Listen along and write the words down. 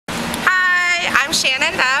I'm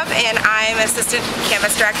Shannon Dove, and I'm Assistant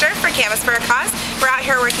Canvass Director for Canvass for a Cause. We're out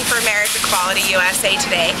here working for Marriage Equality USA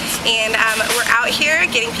today, and we're out here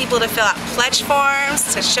getting people to fill out pledge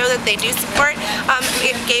forms to show that they do support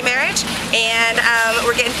gay marriage, and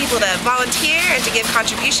we're getting people to volunteer and to give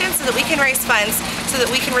contributions so that we can raise funds so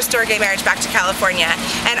that we can restore gay marriage back to California.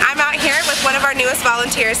 And I'm out here with one of our newest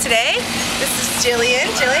volunteers today. This is Jillian.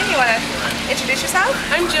 Jillian, you want to introduce yourself?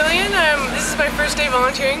 I'm Jillian. This is my first day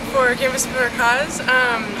volunteering for Canvass for a Cause,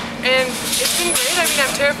 and it's been great. I mean,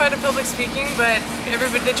 I'm terrified of public speaking, but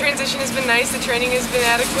the transition has been nice, the training has been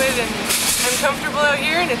adequate, and I'm comfortable out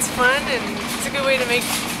here, and it's fun, and it's a good way to make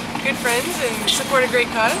good friends and support a great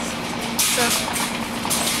cause.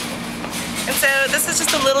 And so this is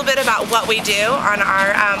just a little bit about what we do on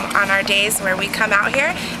our days where we come out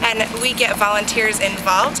here and we get volunteers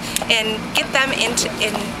involved and get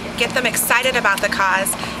them excited about the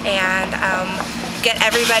cause, and get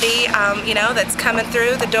everybody that's coming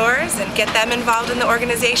through the doors and get them involved in the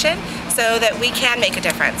organization so that we can make a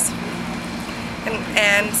difference.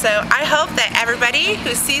 And so I hope that everybody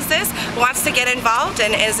who sees this wants to get involved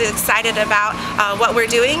and is excited about what we're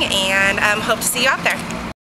doing, and hope to see you out there.